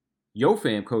Yo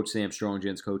fam, Coach Sam Strong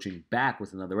Gents Coaching back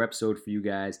with another episode for you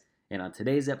guys. And on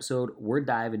today's episode, we're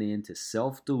diving into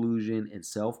self-delusion and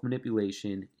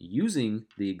self-manipulation using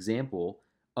the example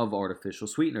of artificial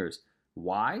sweeteners.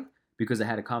 Why? Because I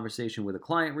had a conversation with a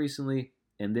client recently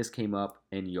and this came up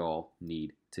and y'all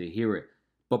need to hear it.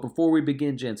 But before we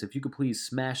begin, gents, if you could please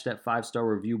smash that 5-star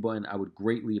review button, I would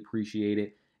greatly appreciate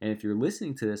it. And if you're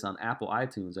listening to this on Apple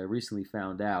iTunes, I recently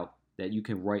found out that you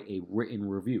can write a written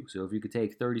review. So if you could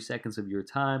take 30 seconds of your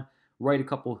time, write a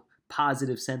couple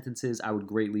positive sentences, I would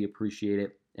greatly appreciate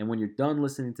it. And when you're done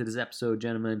listening to this episode,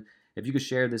 gentlemen, if you could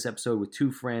share this episode with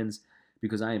 2 friends,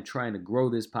 because I am trying to grow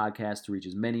this podcast to reach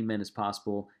as many men as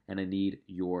possible, and I need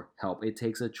your help. It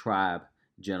takes a tribe,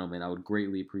 gentlemen. I would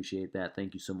greatly appreciate that.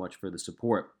 Thank you so much for the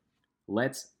support.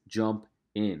 Let's jump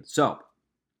in. So,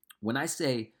 when I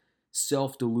say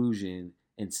self-delusion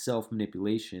and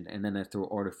self-manipulation, and then I throw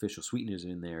artificial sweeteners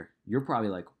in there, you're probably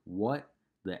like, what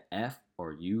the F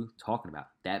are you talking about?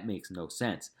 That makes no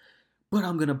sense. But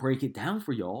I'm going to break it down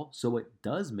for y'all so it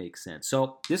does make sense.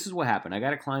 So this is what happened. I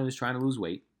got a client who's trying to lose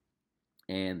weight,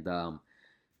 and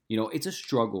it's a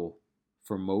struggle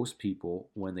for most people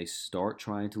when they start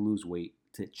trying to lose weight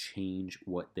to change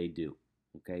what they do.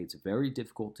 Okay, it's very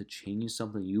difficult to change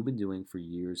something you've been doing for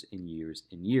years and years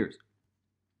and years.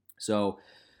 So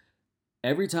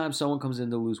every time someone comes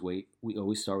in to lose weight, we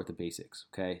always start with the basics,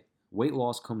 okay? Weight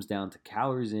loss comes down to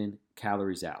calories in,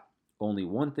 calories out. Only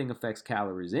one thing affects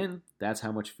calories in, that's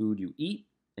how much food you eat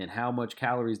and how much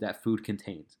calories that food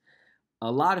contains.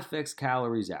 A lot affects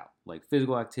calories out, like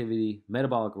physical activity,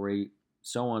 metabolic rate,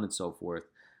 so on and so forth.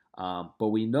 But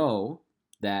we know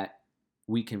that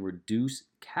we can reduce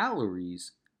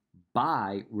calories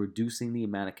by reducing the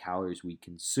amount of calories we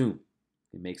consume.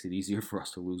 It makes it easier for us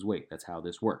to lose weight. That's how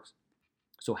this works.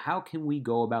 So how can we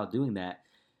go about doing that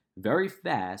very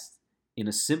fast in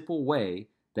a simple way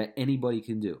that anybody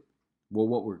can do? Well,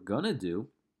 what we're going to do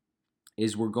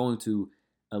is we're going to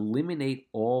eliminate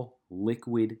all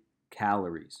liquid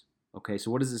calories. Okay,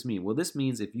 so what does this mean? Well, this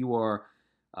means if you are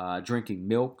drinking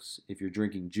milks, if you're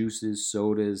drinking juices,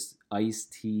 sodas,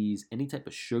 iced teas, any type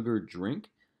of sugar drink,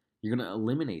 you're going to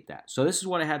eliminate that. So this is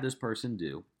what I had this person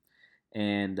do.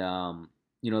 And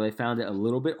they found it a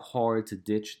little bit hard to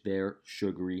ditch their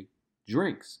sugary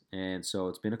drinks. And so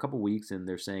it's been a couple weeks and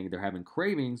they're saying they're having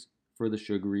cravings for the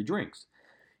sugary drinks.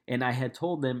 And I had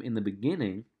told them in the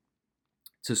beginning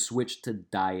to switch to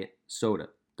diet soda.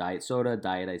 Diet soda,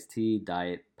 diet iced tea,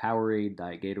 diet Powerade,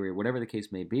 diet Gatorade, whatever the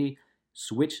case may be,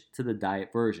 switch to the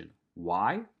diet version.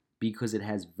 Why? Because it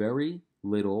has very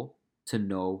little to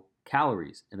no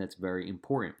calories, and that's very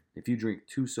important. If you drink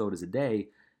 2 sodas a day,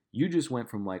 you just went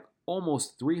from like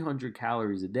almost 300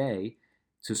 calories a day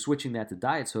to switching that to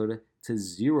diet soda to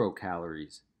 0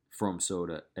 calories from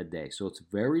soda a day. So it's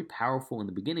very powerful in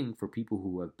the beginning for people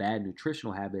who have bad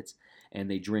nutritional habits and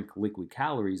they drink liquid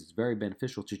calories. It's very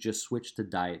beneficial to just switch to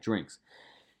diet drinks.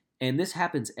 And this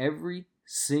happens every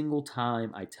single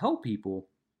time I tell people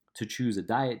to choose a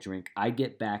diet drink. I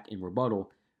get back in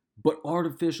rebuttal, but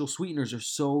artificial sweeteners are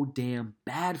so damn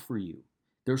bad for you.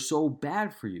 They're so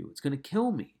bad for you. It's going to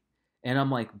kill me. And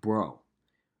I'm like, bro,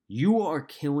 you are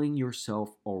killing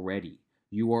yourself already.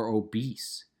 You are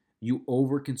obese. You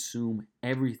overconsume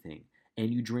everything.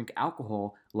 And you drink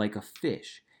alcohol like a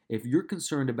fish. If you're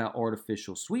concerned about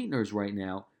artificial sweeteners right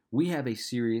now, we have a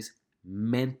serious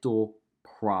mental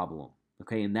problem.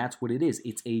 Okay, and that's what it is.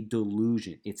 It's a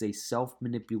delusion. It's a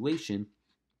self-manipulation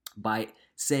by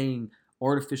saying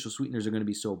artificial sweeteners are going to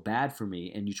be so bad for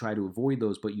me, and you try to avoid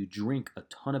those, but you drink a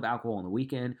ton of alcohol on the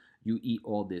weekend. You eat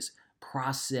all this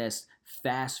processed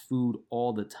fast food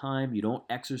all the time. You don't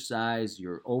exercise.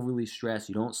 You're overly stressed.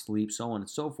 You don't sleep, so on and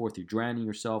so forth. You're drowning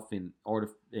yourself in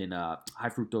high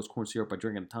fructose corn syrup by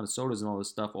drinking a ton of sodas and all this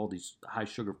stuff, all these high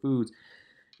sugar foods.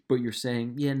 But you're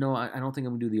saying, yeah, no, I don't think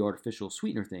I'm going to do the artificial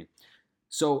sweetener thing.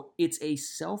 So it's a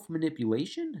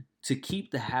self-manipulation to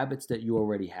keep the habits that you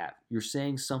already have. You're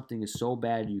saying something is so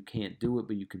bad you can't do it,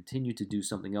 but you continue to do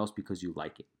something else because you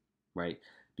like it, right?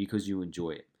 Because you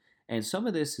enjoy it. And some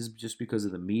of this is just because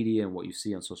of the media and what you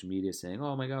see on social media saying,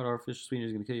 oh my God, artificial sweetener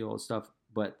is going to kill you, all this stuff.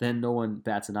 But then no one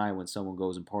bats an eye when someone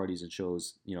goes and parties and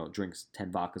shows, drinks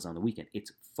 10 vodkas on the weekend.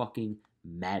 It's fucking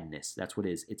madness. That's what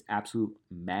it is. It's absolute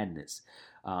madness.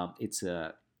 It's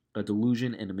a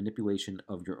delusion and a manipulation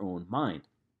of your own mind.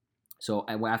 So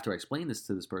after I explained this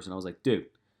to this person, I was like, dude,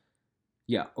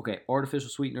 yeah, okay, artificial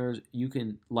sweeteners, you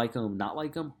can like them, not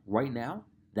like them. Right now,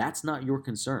 that's not your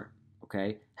concern.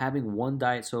 Okay, having one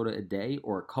diet soda a day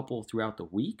or a couple throughout the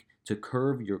week to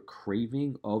curb your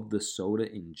craving of the soda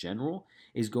in general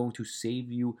is going to save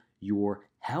you your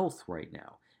health right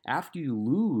now. After you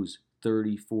lose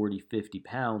 30, 40, 50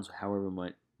 pounds, however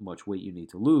much weight you need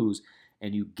to lose,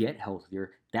 and you get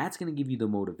healthier, that's going to give you the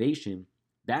motivation.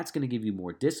 That's going to give you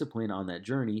more discipline on that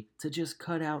journey to just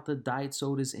cut out the diet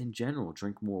sodas in general,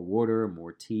 drink more water,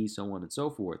 more tea, so on and so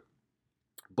forth.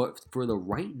 But for the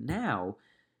right now,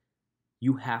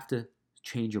 you have to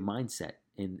change your mindset,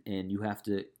 and you have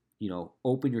to,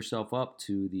 open yourself up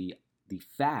to the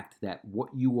fact that what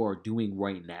you are doing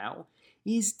right now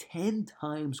is 10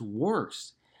 times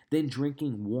worse than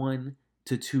drinking 1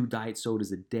 to 2 diet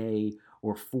sodas a day,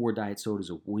 or 4 diet sodas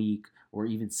a week, or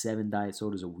even 7 diet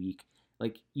sodas a week.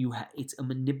 Like, it's a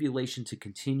manipulation to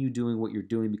continue doing what you're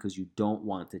doing because you don't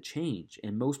want to change.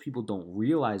 And most people don't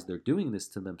realize they're doing this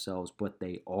to themselves, but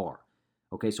they are.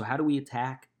 Okay, so how do we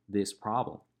attack this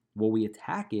problem? Well, we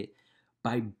attack it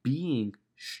by being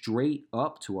straight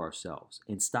up to ourselves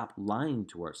and stop lying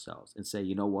to ourselves and say,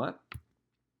 you know what?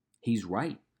 He's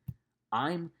right.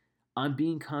 I'm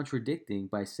being contradicting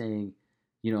by saying,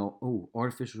 oh,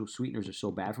 artificial sweeteners are so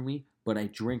bad for me, but I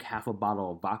drink half a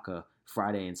bottle of vodka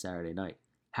Friday and Saturday night.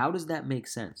 How does that make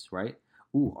sense, right?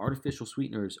 Ooh, artificial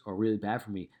sweeteners are really bad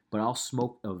for me, but I'll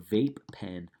smoke a vape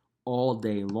pen all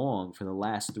day long for the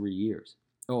last 3 years.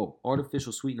 Oh,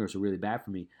 artificial sweeteners are really bad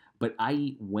for me, but I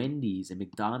eat Wendy's and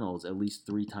McDonald's at least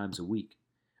 3 times a week.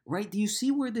 Right? Do you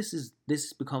see where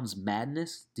this becomes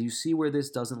madness? Do you see where this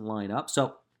doesn't line up?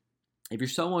 So, if you're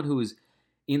someone who is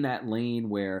in that lane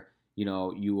where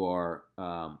you are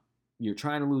you're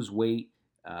trying to lose weight,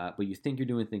 but you think you're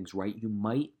doing things right, you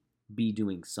might be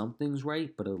doing some things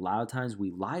right, but a lot of times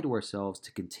we lie to ourselves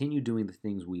to continue doing the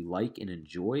things we like and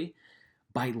enjoy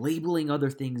by labeling other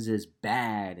things as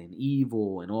bad and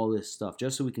evil and all this stuff,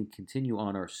 just so we can continue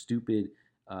on our stupid,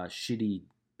 shitty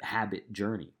habit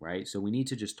journey, right? So we need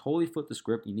to just totally flip the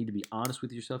script. You need to be honest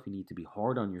with yourself. You need to be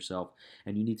hard on yourself,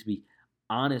 and you need to be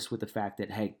honest with the fact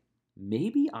that, hey,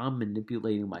 maybe I'm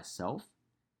manipulating myself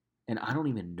and I don't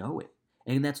even know it.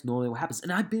 And that's normally what happens.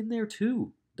 And I've been there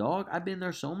too, dog. I've been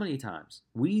there so many times.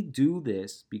 We do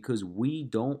this because we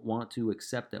don't want to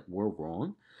accept that we're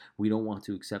wrong. We don't want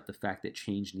to accept the fact that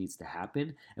change needs to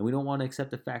happen. And we don't want to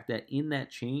accept the fact that in that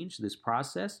change, this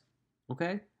process,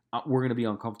 okay, we're going to be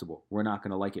uncomfortable. We're not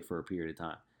going to like it for a period of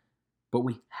time. But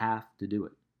we have to do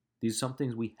it. These are some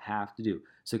things we have to do.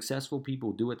 Successful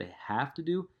people do what they have to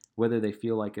do, whether they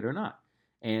feel like it or not.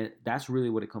 And that's really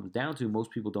what it comes down to.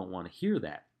 Most people don't want to hear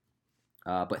that.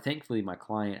 But thankfully, my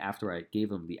client, after I gave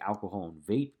them the alcohol and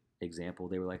vape example,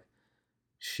 they were like,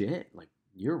 shit, like,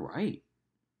 you're right.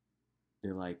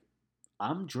 They're like,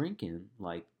 I'm drinking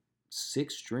like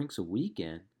 6 drinks a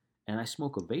weekend, and I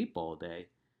smoke a vape all day,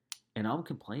 and I'm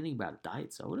complaining about a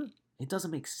diet soda? It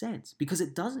doesn't make sense, because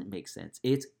it doesn't make sense.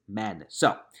 It's madness.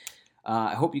 So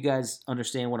I hope you guys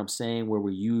understand what I'm saying, where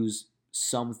we use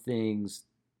some things,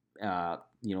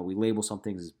 we label some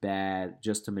things as bad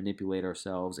just to manipulate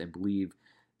ourselves and believe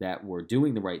that we're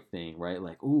doing the right thing, right?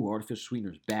 Like, ooh, artificial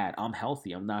sweeteners bad. I'm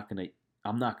healthy. I'm not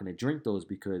gonna drink those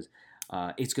because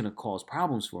it's gonna cause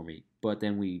problems for me. But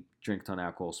then we drink a ton of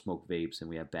alcohol, smoke vapes, and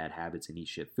we have bad habits and eat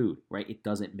shit food, right? It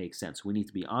doesn't make sense. We need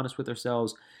to be honest with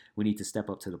ourselves. We need to step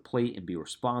up to the plate and be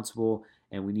responsible,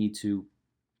 and we need to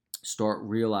start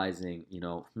realizing,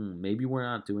 maybe we're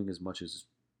not doing as much as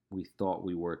we thought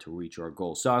we were to reach our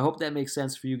goals. So I hope that makes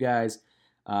sense for you guys.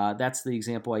 That's the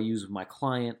example I use with my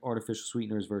client, artificial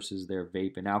sweeteners versus their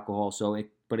vape and alcohol.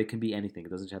 But it can be anything.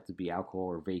 It doesn't have to be alcohol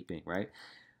or vaping, right?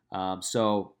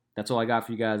 So that's all I got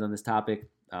for you guys on this topic.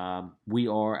 We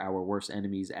are our worst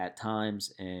enemies at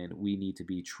times, and we need to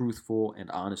be truthful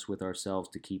and honest with ourselves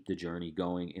to keep the journey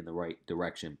going in the right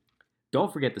direction.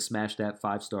 Don't forget to smash that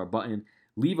 5-star button.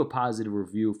 Leave a positive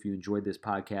review if you enjoyed this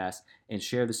podcast, and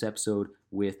share this episode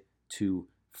with 2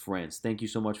 friends. Thank you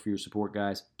so much for your support,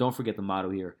 guys. Don't forget the motto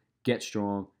here: get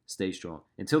strong, stay strong.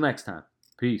 Until next time,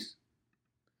 peace.